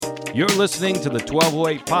You're listening to the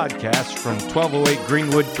 1208 podcast from 1208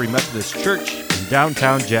 Greenwood Free Methodist Church in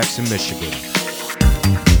downtown Jackson, Michigan.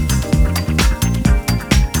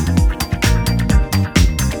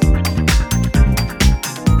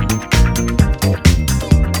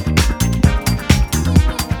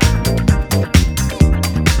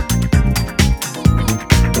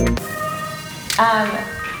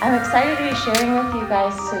 I'm excited to be sharing with you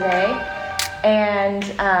guys today, and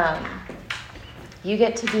you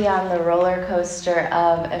get to be on the roller coaster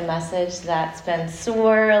of a message that's been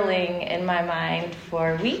swirling in my mind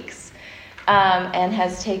for weeks, and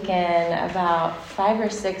has taken about 5 or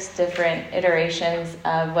 6 different iterations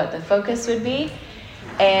of what the focus would be,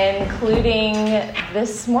 including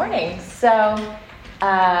this morning. So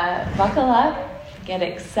buckle up, get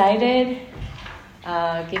excited,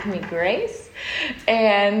 give me grace,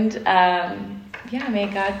 and may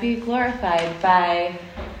God be glorified by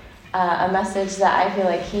a message that I feel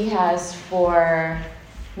like He has for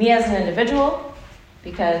me as an individual,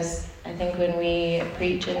 because I think when we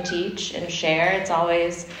preach and teach and share, it's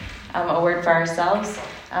always a word for ourselves,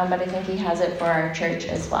 but I think He has it for our church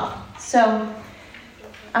as well. So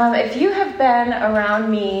if you have been around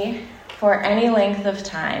me for any length of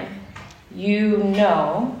time, you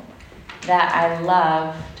know that I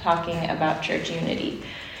love talking about church unity.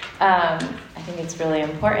 I think it's really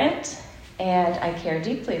important, and I care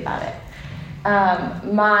deeply about it.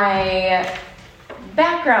 My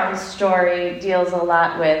background story deals a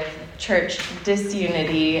lot with church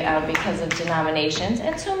disunity because of denominations,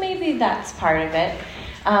 and so maybe that's part of it.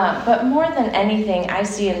 But more than anything, I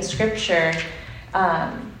see in Scripture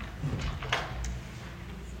that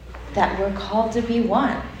we're called to be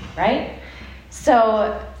one, right?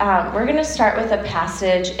 So we're going to start with a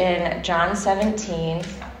passage in John 17,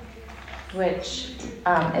 which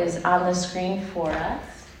is on the screen for us.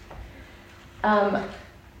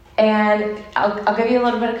 And I'll give you a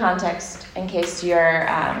little bit of context in case you're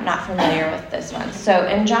not familiar with this one. So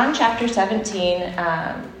in John chapter 17,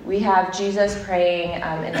 we have Jesus praying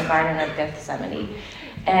in the Garden of Gethsemane.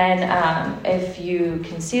 And if you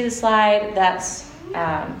can see the slide, that's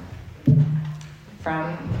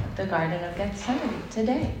from the Garden of Gethsemane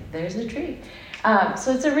today. There's the tree.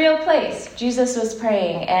 So it's a real place. Jesus was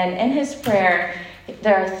praying, and in his prayer,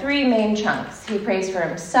 there are 3 main chunks. He prays for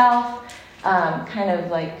himself, kind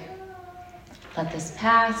of like, let this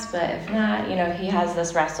pass, but if not, he has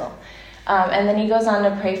this wrestle. And then he goes on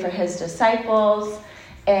to pray for his disciples,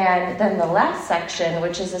 and then the last section,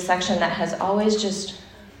 which is a section that has always just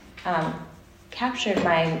captured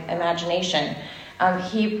my imagination,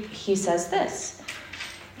 he says this: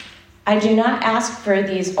 I do not ask for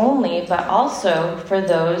these only, but also for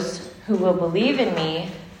those who will believe in me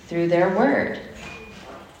through their word.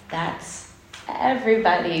 That's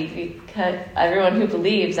everybody, because everyone who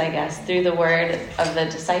believes, I guess, through the word of the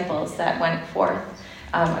disciples that went forth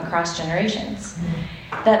across generations.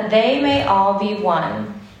 That they may all be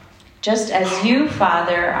one, just as you,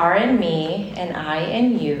 Father, are in me and I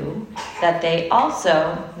in you, that they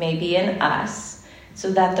also may be in us,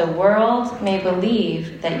 so that the world may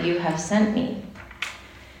believe that you have sent me.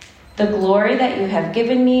 The glory that you have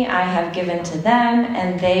given me, I have given to them,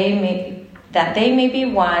 and that they may be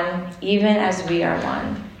one, even as we are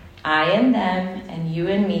one. I in them, and you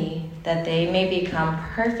in me, that they may become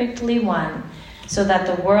perfectly one, so that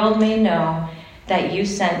the world may know that you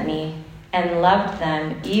sent me and loved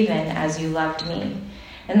them even as you loved me.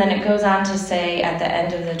 And then it goes on to say at the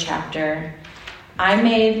end of the chapter, I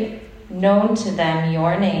made known to them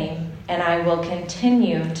your name, and I will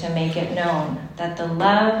continue to make it known, that the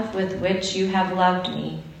love with which you have loved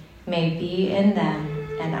me may be in them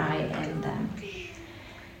and I in them.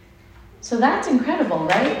 So that's incredible,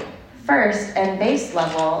 right? First and base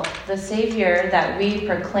level, the Savior that we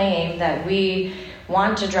proclaim, that we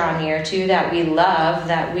want to draw near to, that we love,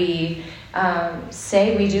 that we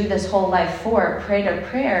say we do this whole life for, prayed a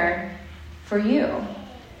prayer for you.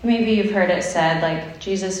 Maybe you've heard it said, like,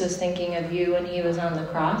 Jesus was thinking of you when he was on the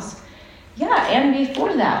cross. Yeah, and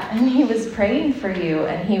before that. And he was praying for you,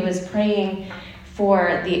 and he was praying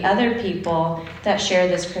for the other people that share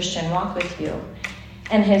this Christian walk with you.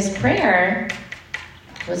 And his prayer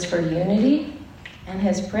was for unity, and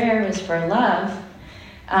his prayer was for love.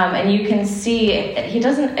 And you can see, he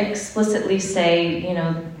doesn't explicitly say,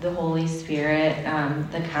 the Holy Spirit,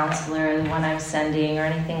 the counselor, the one I'm sending, or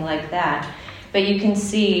anything like that. But you can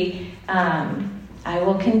see, I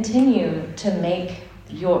will continue to make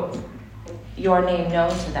your name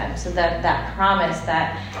known to them. So that promise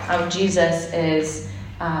that Jesus is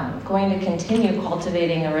going to continue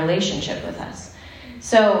cultivating a relationship with us.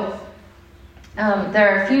 So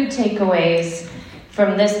there are a few takeaways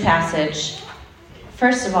from this passage,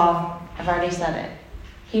 first of all, I've already said it.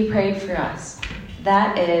 He prayed for us.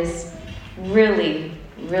 That is really,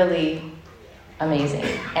 really amazing.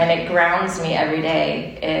 And it grounds me every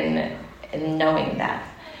day in knowing that.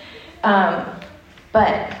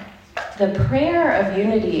 But the prayer of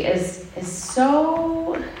unity is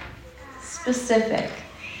so specific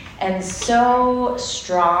and so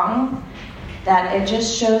strong that it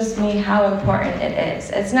just shows me how important it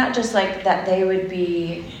is. It's not just like that they would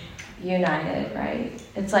be united, right?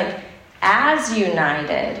 It's like as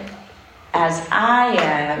united as I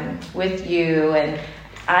am with you, and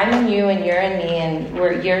I'm in you and you're in me, and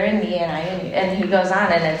you're in me and I in you. And he goes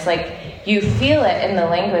on, and it's like you feel it in the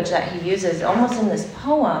language that he uses, almost in this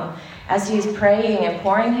poem, as he's praying and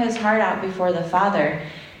pouring his heart out before the Father.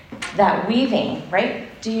 That weaving, right?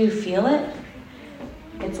 Do you feel it?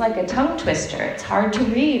 It's like a tongue twister. It's hard to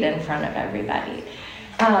read in front of everybody.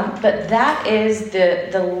 But that is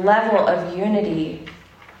the level of unity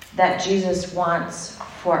that Jesus wants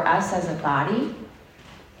for us as a body,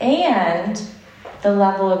 and the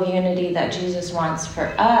level of unity that Jesus wants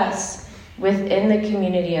for us within the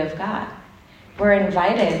community of God. We're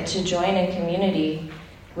invited to join in community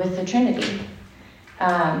with the Trinity.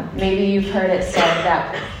 Maybe you've heard it said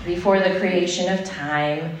that before the creation of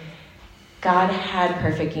time, God had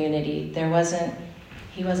perfect unity.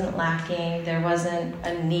 He wasn't lacking. There wasn't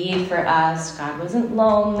a need for us. God wasn't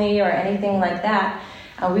lonely or anything like that.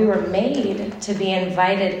 We were made to be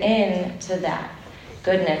invited in to that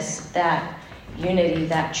goodness, that unity,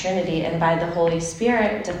 that Trinity. And by the Holy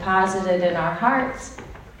Spirit deposited in our hearts,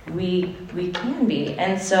 we can be.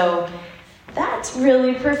 And so that's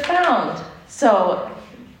really profound. So,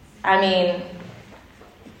 I mean,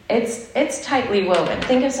 it's tightly woven.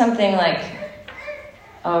 Think of something like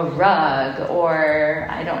a rug, or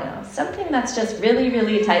I don't know, something that's just really,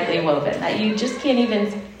 really tightly woven that you just can't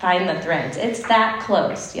even find the threads. It's that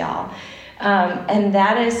close, y'all. And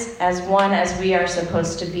that is as one as we are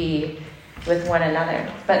supposed to be with one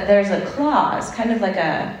another. But there's a clause, kind of like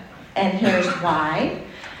and here's why.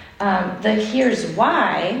 The here's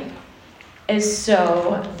why is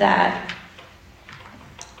so that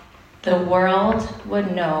the world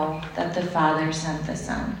would know that the Father sent the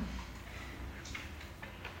Son.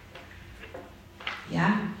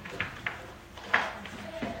 Yeah?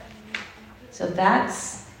 So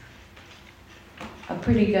that's a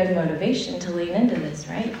pretty good motivation to lean into this,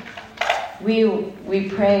 right? We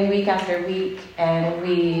pray week after week, and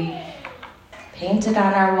we paint it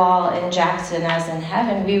on our wall in Jackson as in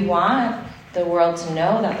heaven. We want the world to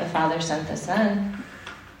know that the Father sent the Son.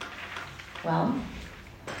 Well,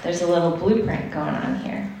 there's a little blueprint going on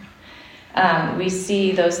here. We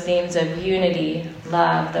see those themes of unity,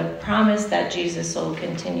 love, the promise that Jesus will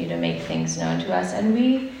continue to make things known to us, and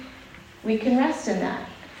we can rest in that.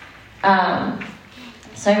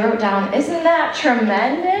 So I wrote down, isn't that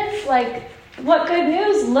tremendous? Like, what good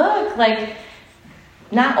news? Look, like,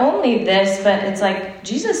 not only this, but it's like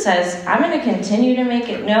Jesus says, I'm going to continue to make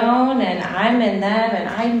it known, and I'm in them, and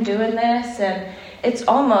I'm doing this. And it's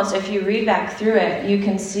almost, if you read back through it, you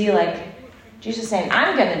can see like Jesus saying,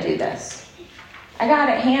 I'm going to do this. I got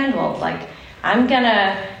it handled. Like, I'm going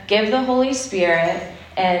to give the Holy Spirit,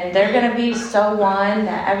 and they're going to be so one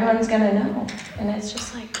that everyone's going to know. And it's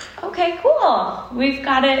just like, okay, cool. We've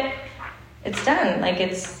got it. It's done. Like,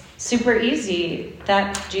 it's super easy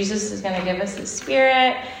that Jesus is going to give us his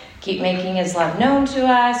Spirit, keep making his love known to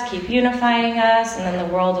us, keep unifying us, and then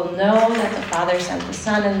the world will know that the Father sent the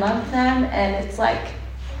Son and loved them. And it's like,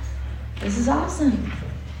 this is awesome.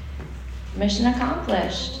 Mission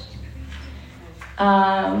accomplished.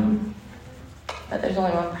 But there's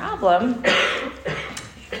only one problem,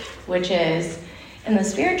 which is in the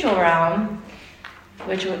spiritual realm,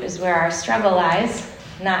 which is where our struggle lies,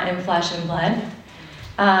 not in flesh and blood.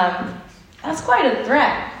 That's quite a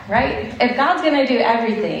threat, right? If God's going to do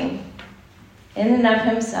everything in and of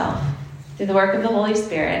himself through the work of the Holy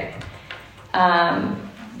Spirit,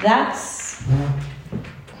 it's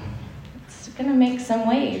going to make some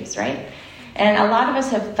waves, right? And a lot of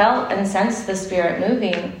us have felt and sensed the Spirit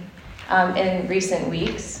moving in recent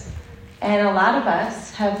weeks. And a lot of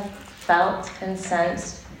us have felt and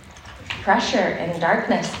sensed pressure and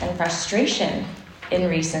darkness and frustration in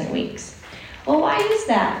recent weeks. Well, why is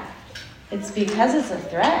that? It's because it's a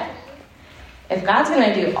threat. If God's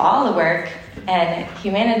going to do all the work and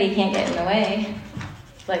humanity can't get in the way,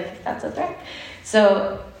 like, that's a threat.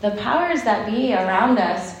 So the powers that be around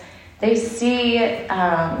us, they see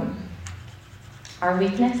our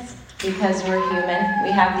weakness because we're human.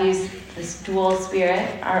 We have this dual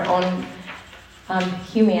spirit, our own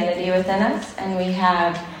humanity within us, and we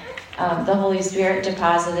have the Holy Spirit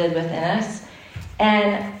deposited within us.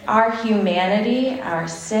 And our humanity, our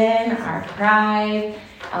sin, our pride,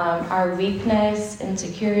 our weakness,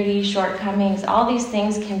 insecurity, shortcomings, all these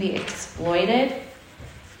things can be exploited.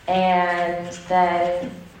 And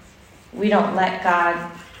then we don't let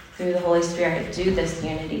God, through the Holy Spirit, do this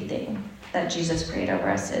unity thing that Jesus prayed over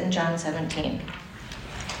us in John 17.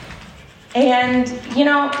 And,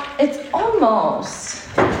 it's almost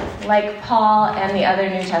like Paul and the other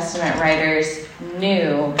New Testament writers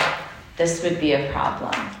knew this would be a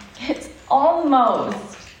problem. It's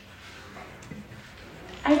almost,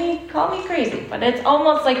 call me crazy, but it's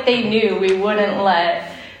almost like they knew we wouldn't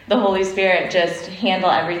let the Holy Spirit just handle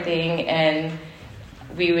everything and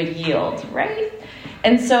we would yield, right?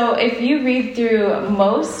 And so if you read through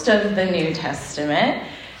most of the New Testament,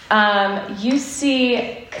 you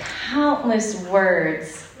see countless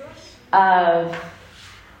words of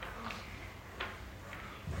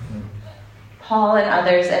Paul and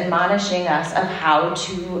others admonishing us of how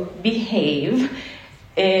to behave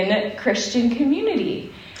in Christian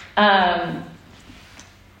community.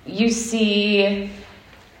 You see,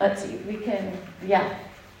 I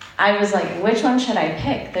was like, which one should I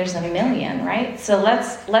pick? There's a million, right? So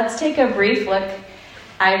let's take a brief look.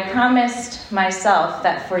 I promised myself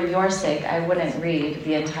that for your sake, I wouldn't read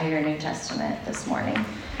the entire New Testament this morning,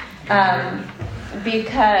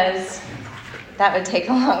 because that would take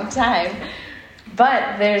a long time.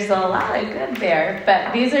 But there's a lot of good there.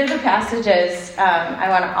 But these are the passages I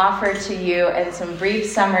want to offer to you and some brief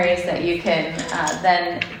summaries that you can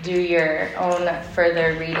then do your own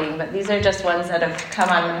further reading. But these are just ones that have come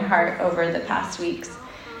on my heart over the past weeks.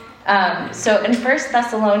 So in 1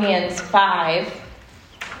 Thessalonians 5,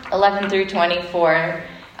 11 through 24,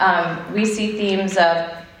 we see themes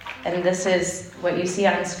of, and this is what you see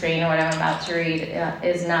on screen, what I'm about to read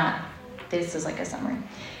this is like a summary.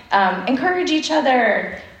 Encourage each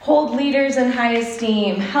other, hold leaders in high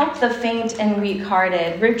esteem, help the faint and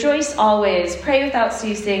weak-hearted, rejoice always, pray without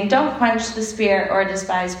ceasing, don't quench the spirit or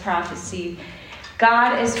despise prophecy.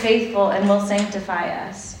 God is faithful and will sanctify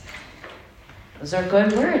us. Those are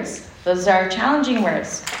good words. Those are challenging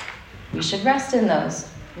words. We should rest in those,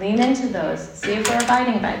 lean into those, see if we're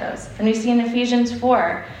abiding by those. And we see in Ephesians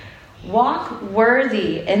 4, walk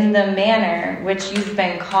worthy in the manner which you've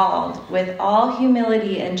been called, with all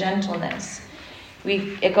humility and gentleness.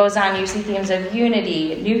 It goes on, you see themes of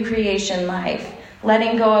unity, new creation life,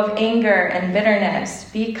 letting go of anger and bitterness,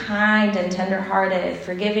 be kind and tenderhearted,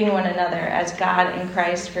 forgiving one another as God in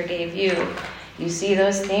Christ forgave you. You see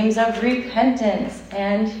those themes of repentance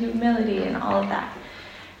and humility and all of that.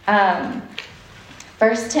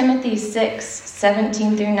 1 Timothy 6,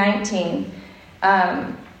 17 through 19.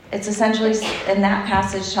 It's essentially, in that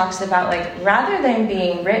passage, talks about, rather than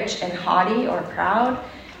being rich and haughty or proud,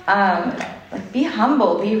 be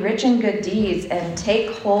humble, be rich in good deeds, and take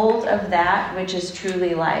hold of that which is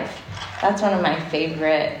truly life. That's one of my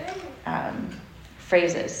favorite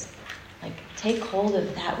phrases. Take hold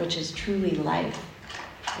of that which is truly life.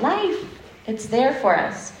 Life! It's there for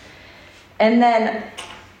us. And then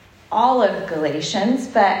all of Galatians,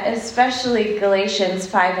 but especially Galatians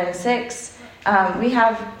 5 and 6, we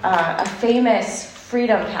have a famous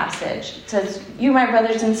freedom passage. It says, you, my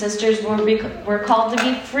brothers and sisters, were called to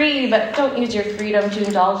be free, but don't use your freedom to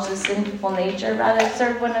indulge the sinful nature. Rather,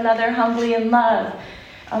 serve one another humbly in love.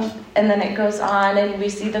 And then it goes on, and we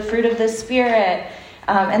see the fruit of the Spirit.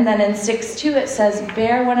 And then in 6:2, it says,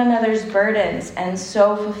 bear one another's burdens and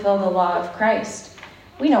so fulfill the law of Christ.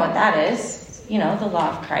 We know what that is. The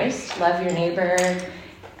law of Christ. Love your neighbor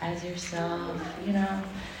as yourself,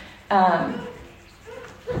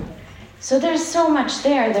 So there's so much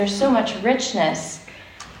there. There's so much richness.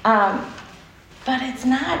 But it's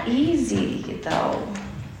not easy, though.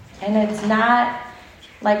 And it's not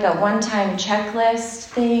like a one-time checklist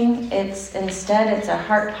thing. Instead, it's a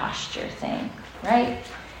heart posture thing, right?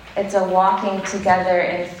 It's a walking together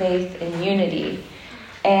in faith and unity.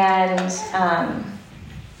 And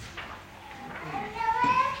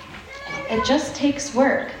it just takes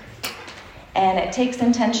work. And it takes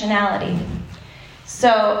intentionality.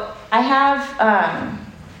 So I have,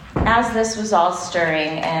 as this was all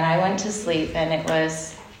stirring, and I went to sleep, and it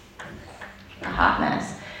was a hot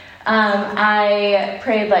mess, I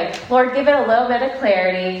prayed, Lord, give it a little bit of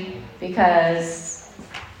clarity, because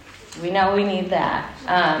we know we need that.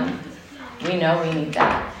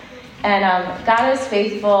 And God is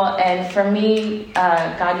faithful, and for me,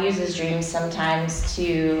 God uses dreams sometimes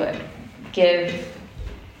to give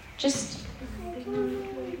just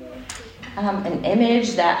an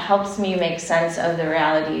image that helps me make sense of the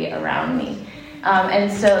reality around me. And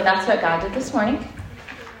so that's what God did this morning.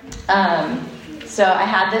 So I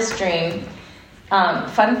had this dream.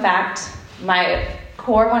 Fun fact, my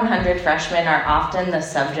Core 100 freshmen are often the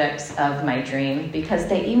subjects of my dream because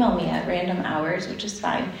they email me at random hours, which is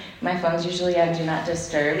fine. My phone's usually on Do Not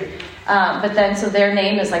Disturb. So their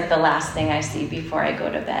name is like the last thing I see before I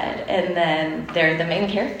go to bed. And then they're the main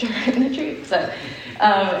character in the dream. So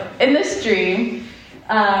in this dream,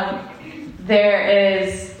 there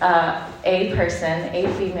is a person,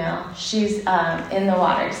 a female. She's in the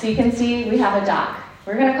water. So you can see we have a dock.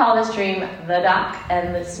 We're going to call this dream The Dock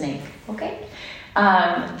and the Snake, okay?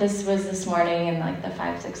 This was this morning in like the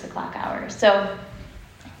 5-6 o'clock hour. So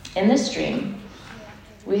in this dream,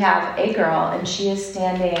 we have a girl, and she is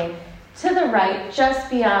standing to the right, just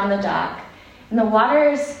beyond the dock. And the water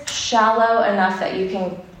is shallow enough that you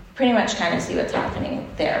can pretty much kind of see what's happening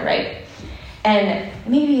there, right? And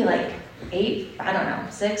maybe like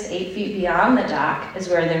 6, 8 feet beyond the dock is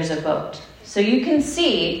where there's a boat. So you can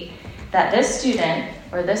see that this student,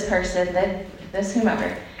 or this person, this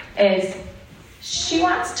whomever, she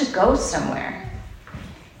wants to go somewhere.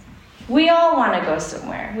 We all want to go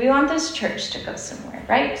somewhere. We want this church to go somewhere,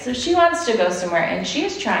 right? So she wants to go somewhere, and she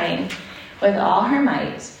is trying with all her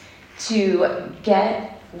might to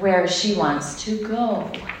get where she wants to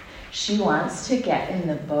go. She wants to get in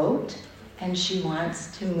the boat, and she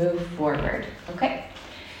wants to move forward, okay?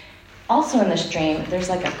 Also in this dream, there's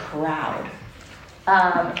like a crowd.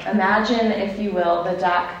 Imagine, if you will, the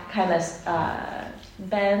dock kind of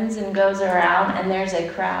bends and goes around, and there's a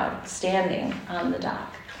crowd standing on the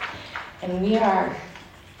dock. And we are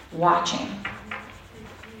watching.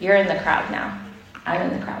 You're in the crowd now. I'm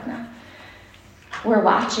in the crowd now. We're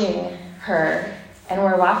watching her, and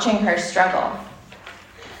we're watching her struggle.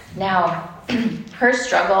 Now, her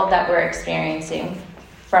struggle that we're experiencing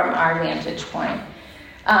from our vantage point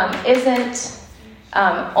isn't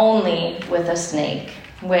only with a snake,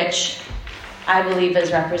 which I believe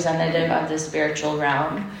is representative of the spiritual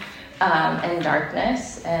realm and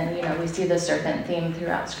darkness. And, we see the serpent theme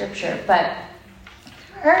throughout Scripture. But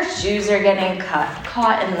her shoes are getting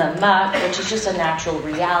caught in the muck, which is just a natural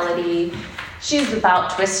reality. She's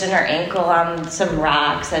about twisting her ankle on some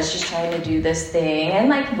rocks as she's trying to do this thing.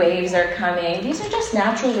 And, waves are coming. These are just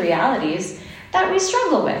natural realities that we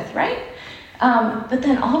struggle with, right? But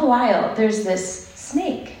then all the while, there's this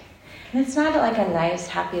snake. And it's not like a nice,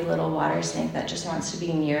 happy little water snake that just wants to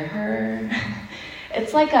be near her.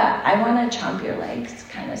 It's like I want to chomp your legs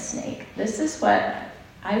kind of snake. This is what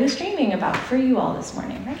I was dreaming about for you all this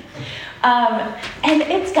morning, right? And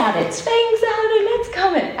it's got its fangs out, and it's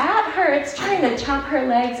coming at her. It's trying to chomp her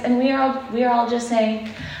legs, and we are all just saying,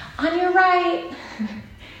 on your right,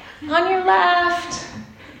 on your left,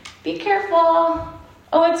 be careful.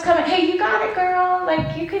 Oh, it's coming. Hey, you got it, girl.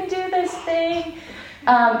 You can do this thing.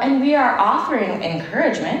 And we are offering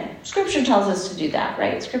encouragement. Scripture tells us to do that,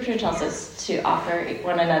 right? Scripture tells us to offer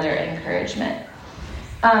one another encouragement.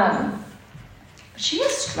 She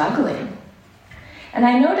is struggling. And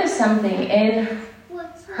I noticed something in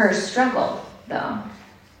her struggle, though.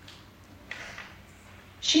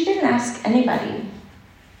 She didn't ask anybody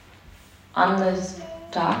on this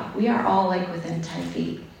dock. We are all within 10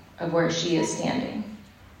 feet of where she is standing.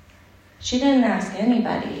 She didn't ask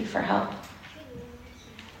anybody for help.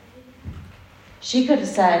 She could have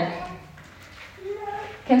said,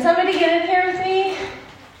 can somebody get in here with me?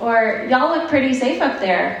 Or, y'all look pretty safe up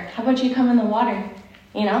there. How about you come in the water?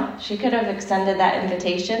 She could have extended that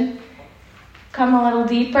invitation. Come a little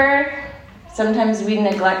deeper. Sometimes we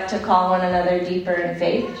neglect to call one another deeper in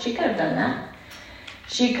faith. She could have done that.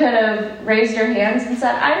 She could have raised her hands and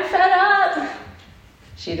said, I'm fed up.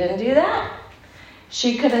 She didn't do that.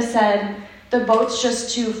 She could have said, the boat's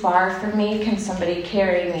just too far for me. Can somebody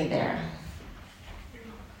carry me there?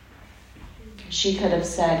 She could have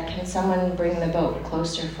said, can someone bring the boat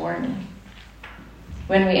closer for me?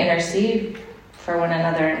 When we intercede for one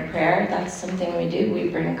another in prayer, that's something we do. We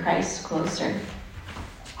bring Christ closer.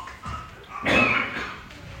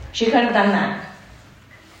 She could have done that.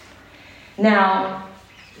 Now,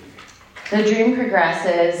 the dream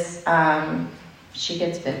progresses. She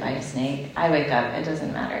gets bit by a snake. I wake up. It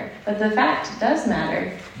doesn't matter. But the fact does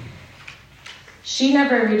matter. She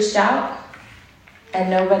never reached out, and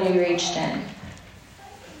nobody reached in.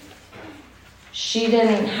 She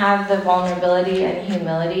didn't have the vulnerability and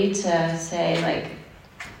humility to say,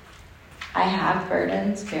 I have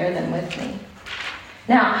burdens, bear them with me.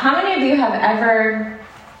 Now, how many of you have ever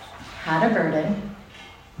had a burden?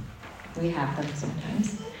 We have them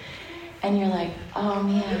sometimes. And you're like, oh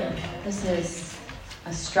man, this is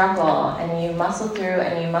a struggle. And you muscle through,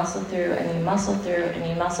 and you muscle through, and you muscle through, and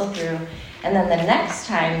you muscle through. And then the next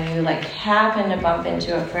time you like happen to bump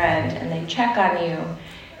into a friend and they check on you,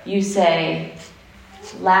 you say,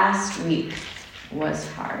 last week was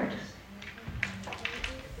hard.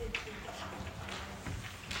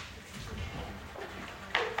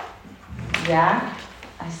 Yeah,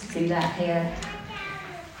 I see that hand.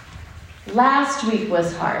 Last week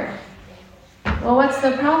was hard. Well, what's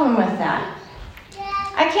the problem with that?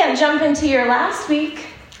 I can't jump into your last week.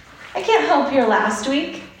 I can't help your last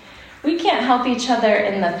week. We can't help each other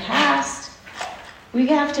in the past. We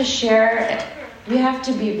have to share. We have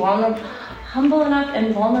to be humble enough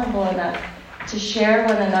and vulnerable enough to share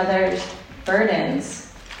one another's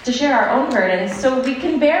burdens, to share our own burdens so we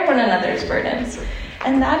can bear one another's burdens.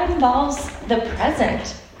 And that involves the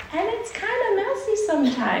present. And it's kind of messy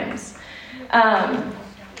sometimes.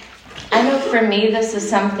 I know for me, this is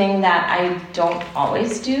something that I don't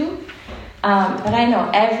always do. But I know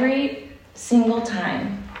every single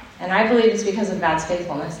time, and I believe it's because of God's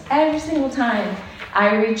faithfulness, every single time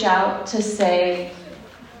I reach out to say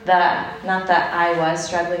that, not that I was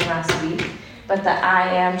struggling last week, but that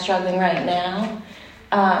I am struggling right now,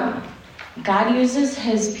 God uses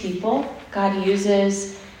his people. God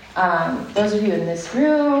uses those of you in this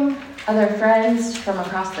room, other friends from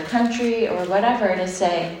across the country or whatever to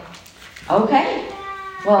say, okay,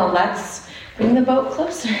 well, let's bring the boat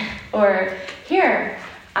closer. Or here,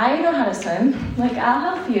 I know how to swim, like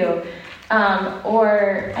I'll help you.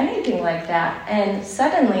 Or anything like that. And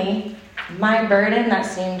suddenly, my burden that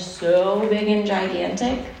seemed so big and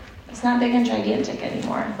gigantic, it's not big and gigantic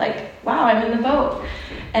anymore. Like, wow, I'm in the boat.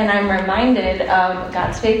 And I'm reminded of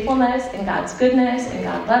God's faithfulness and God's goodness, and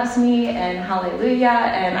God loves me, and hallelujah.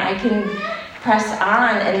 And I can press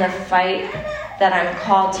on in the fight that I'm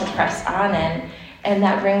called to press on in. And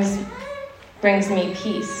that brings me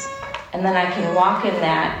peace. And then I can walk in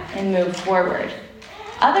that and move forward.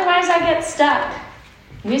 Otherwise, I get stuck.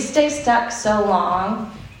 We stay stuck so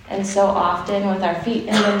long and so often with our feet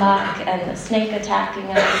in the muck and the snake attacking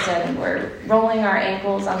us, and we're rolling our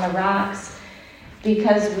ankles on the rocks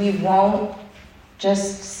because we won't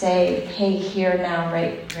just say, hey, here now,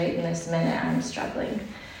 right in this minute, I'm struggling.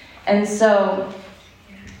 And so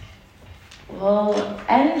we'll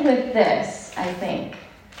end with this, I think.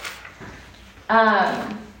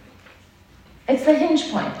 It's the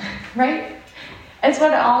hinge point, right? It's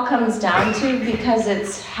what it all comes down to, because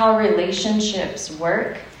it's how relationships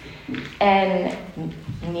work and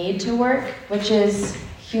need to work, which is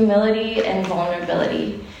humility and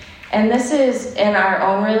vulnerability. And this is in our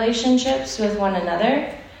own relationships with one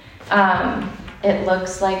another. It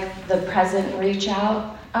looks like the present reach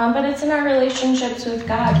out, but it's in our relationships with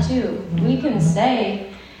God too. We can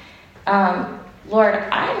say, Lord,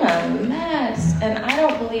 I'm a mess, and I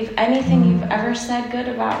don't believe anything you've ever said good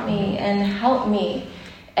about me, and help me.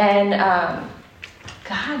 And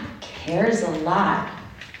God cares a lot,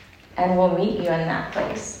 and will meet you in that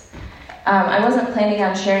place. I wasn't planning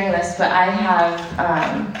on sharing this, but I have,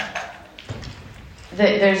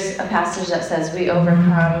 there's a passage that says we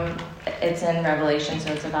overcome, it's in Revelation,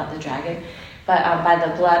 so it's about the dragon, but by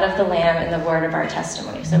the blood of the Lamb and the word of our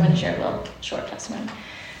testimony. So I'm going to share a little short testimony.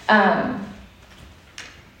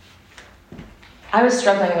 I was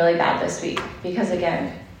struggling really bad this week because,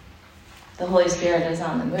 again, the Holy Spirit is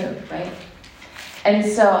on the move, right? And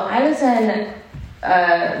so I was in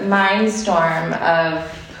a mind storm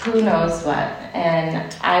of who knows what,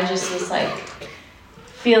 and I just was like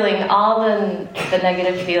feeling all the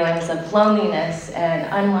negative feelings of loneliness and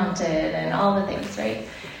unwanted and all the things, right?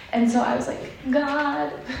 And so I was like,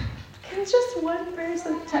 God, can just one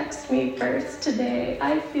person text me first today?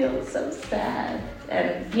 I feel so sad.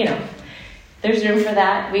 And, you know, there's room for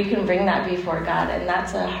that. We can bring that before God, and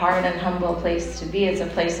that's a hard and humble place to be. It's a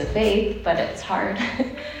place of faith, but it's hard.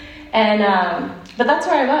 And but that's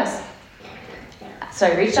where I was. So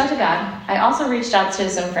I reached out to God. I also reached out to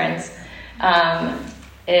some friends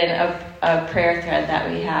in a prayer thread that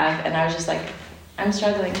we have, and I was just like, I'm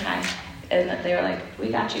struggling, hi. And they were like, we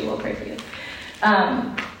got you, we'll pray for you.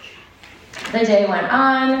 The day went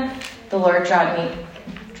on, the Lord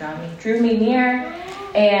drew me near,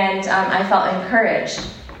 and I felt encouraged.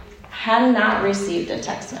 Had not received a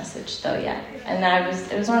text message though yet, and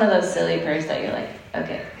it was one of those silly prayers that you're like,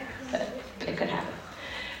 okay, but it could happen.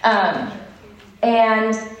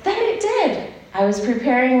 And then it did. I was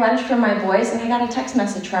preparing lunch for my boys, and I got a text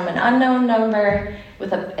message from an unknown number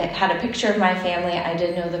it had a picture of my family. I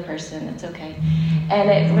did know the person, it's okay. And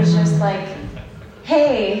it was just like,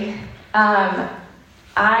 hey,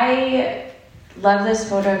 I love this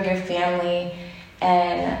photo of your family,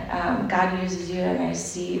 and God uses you, and I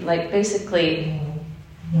see, like, basically,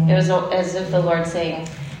 it was as if the Lord's saying,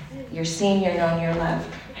 you're seen, you're known, you're loved.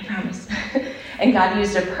 I promise. And God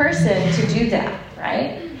used a person to do that,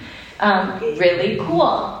 right? Really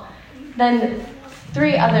cool. Then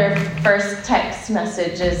 3 other first text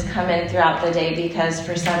messages come in throughout the day because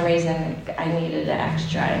for some reason I needed an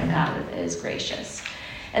extra, and God is gracious.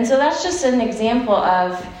 And so that's just an example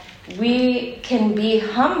of we can be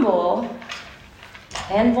humble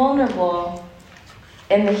and vulnerable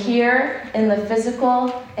in the here, in the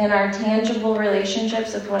physical, in our tangible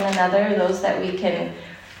relationships with one another, those that we can,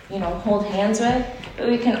 hold hands with. But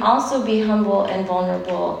we can also be humble and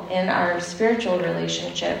vulnerable in our spiritual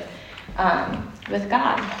relationship with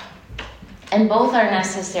God. And both are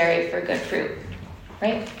necessary for good fruit,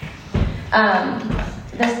 right?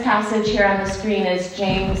 This passage here on the screen is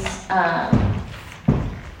James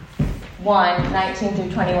 1:19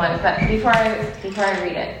 through 21. But before I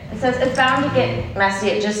read it, it says, it's bound to get messy.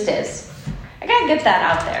 It just is. I got to get that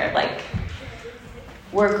out there. Like,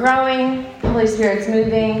 we're growing. The Holy Spirit's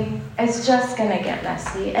moving. It's just going to get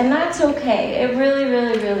messy. And that's okay. It really,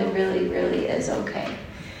 really, really, really, really is okay.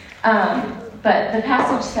 But the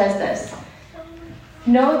passage says this.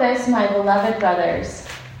 Know this, my beloved brothers.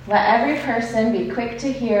 Let every person be quick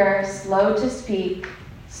to hear, slow to speak,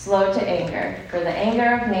 slow to anger. For the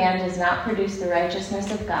anger of man does not produce the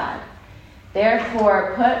righteousness of God.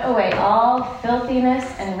 Therefore, put away all filthiness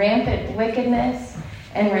and rampant wickedness,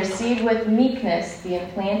 and receive with meekness the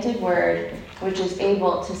implanted word, which is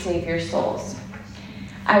able to save your souls.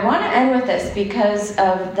 I want to end with this because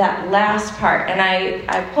of that last part, and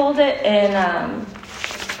I pulled it in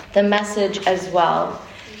the message as well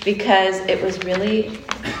because it was really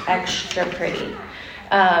extra pretty.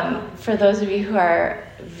 For those of you who are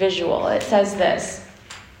visual, it says this: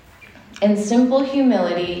 in simple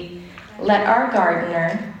humility, let our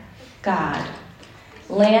gardener, God,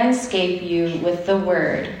 landscape you with the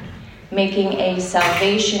word, making a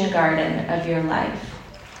salvation garden of your life.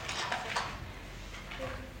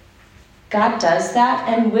 God does that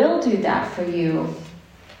and will do that for you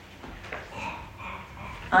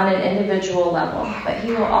on an individual level, but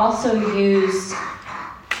he will also use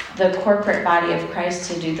the corporate body of Christ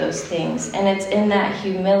to do those things. And it's in that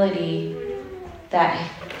humility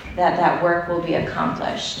that work will be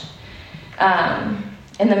accomplished.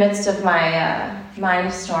 In the midst of my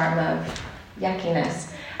mind storm of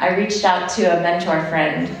yuckiness, I reached out to a mentor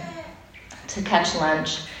friend to catch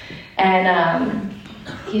lunch, and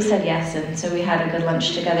he said yes, and so we had a good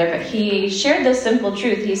lunch together. But he shared this simple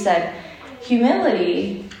truth. He said,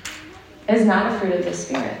 humility is not a fruit of the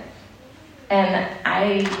Spirit. And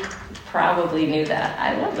I probably knew that.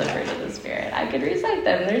 I love the fruit of the Spirit. I could recite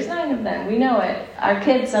them. There's 9 of them. We know it. Our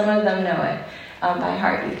kids, some of them know it by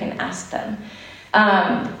heart. You can ask them.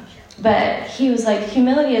 But he was like,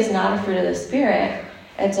 humility is not a fruit of the Spirit.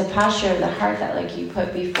 It's a posture of the heart that like you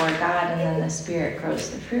put before God, and then the Spirit grows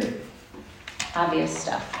the fruit. Obvious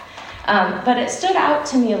stuff. But it stood out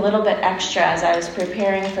to me a little bit extra as I was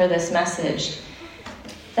preparing for this message,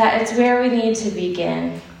 that it's where we need to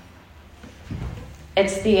begin.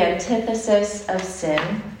 It's the antithesis of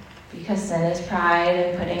sin, because sin is pride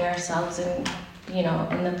and putting ourselves in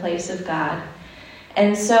the place of God.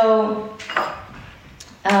 And so,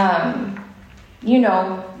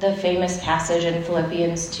 the famous passage in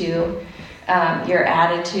Philippians 2, your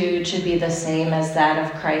attitude should be the same as that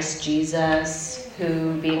of Christ Jesus,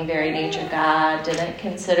 who, being very nature God, didn't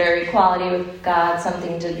consider equality with God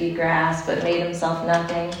something to be grasped, but made himself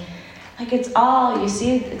nothing. Like, it's all, you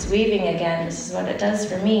see, it's weaving again. This is what it does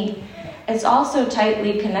for me. It's also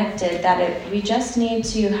tightly connected that we just need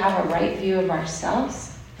to have a right view of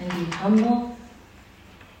ourselves and be humble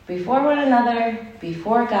before one another,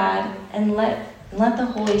 before God, and let the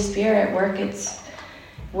Holy Spirit work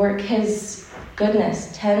his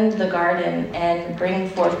goodness, tend the garden, and bring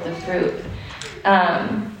forth the fruit.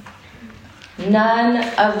 None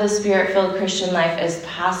of the Spirit-filled Christian life is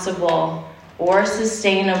possible or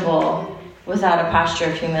sustainable without a posture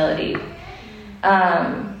of humility.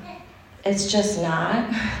 It's just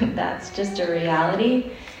not. That's just a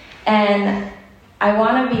reality. And I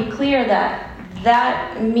want to be clear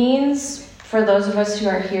that means, for those of us who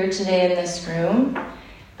are here today in this room,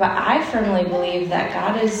 but I firmly believe that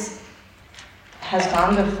God has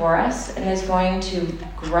gone before us and is going to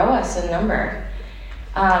grow us in number.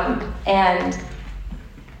 And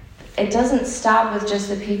it doesn't stop with just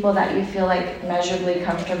the people that you feel like measurably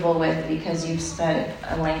comfortable with because you've spent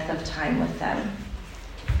a length of time with them.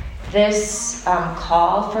 This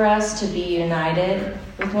call for us to be united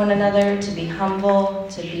with one another, to be humble,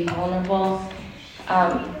 to be vulnerable,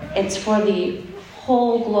 it's for the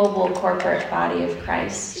whole global corporate body of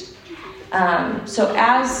Christ. So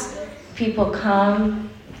as people come,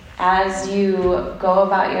 as you go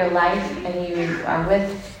about your life and you are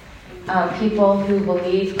with people who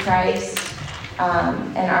believe Christ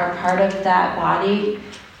and are part of that body,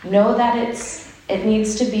 know that it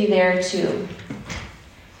needs to be there too.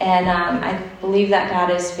 And I believe that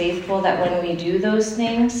God is faithful, that when we do those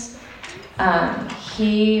things,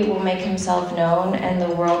 He will make Himself known, and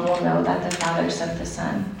the world will know that the Father sent the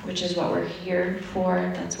Son, which is what we're here for.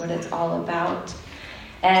 That's what it's all about.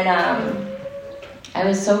 And I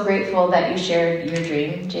was so grateful that you shared your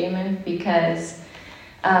dream, Jamin, because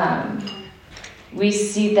we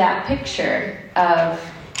see that picture of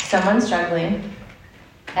someone struggling,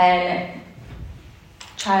 and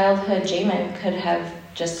childhood Jamin could have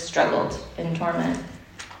just struggled in torment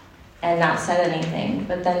and not said anything.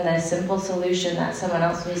 But then the simple solution that someone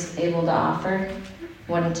else was able to offer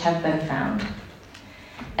wouldn't have been found.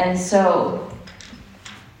 And so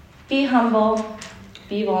be humble,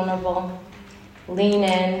 be vulnerable, lean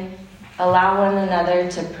in, allow one another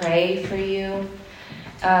to pray for you,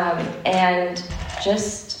 and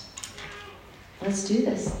just let's do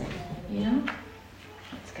this thing, you know?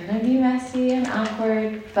 It's going to be messy and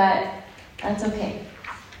awkward, but that's okay.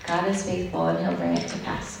 God is faithful, and He'll bring it to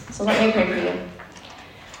pass. So let me pray for you.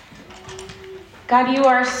 God, you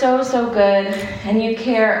are so, so good, and you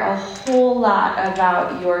care a whole lot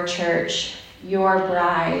about your church, your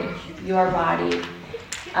bride, your body,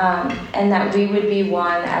 and that we would be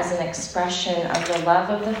one as an expression of the love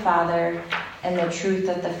of the Father and the truth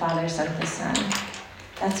that the Father sent the Son.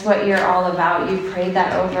 That's what you're all about. You prayed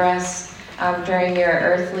that over us during your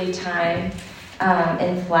earthly time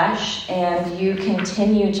in flesh, and you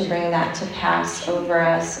continue to bring that to pass over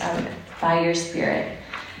us by your Spirit.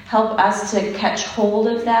 Help us to catch hold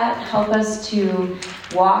of that. Help us to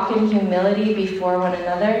walk in humility before one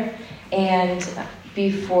another and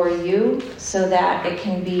before you, so that it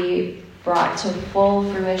can be brought to full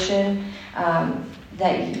fruition,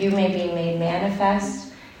 that you may be made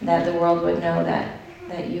manifest, that the world would know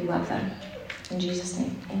that you love them. In Jesus'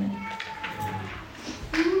 name, amen.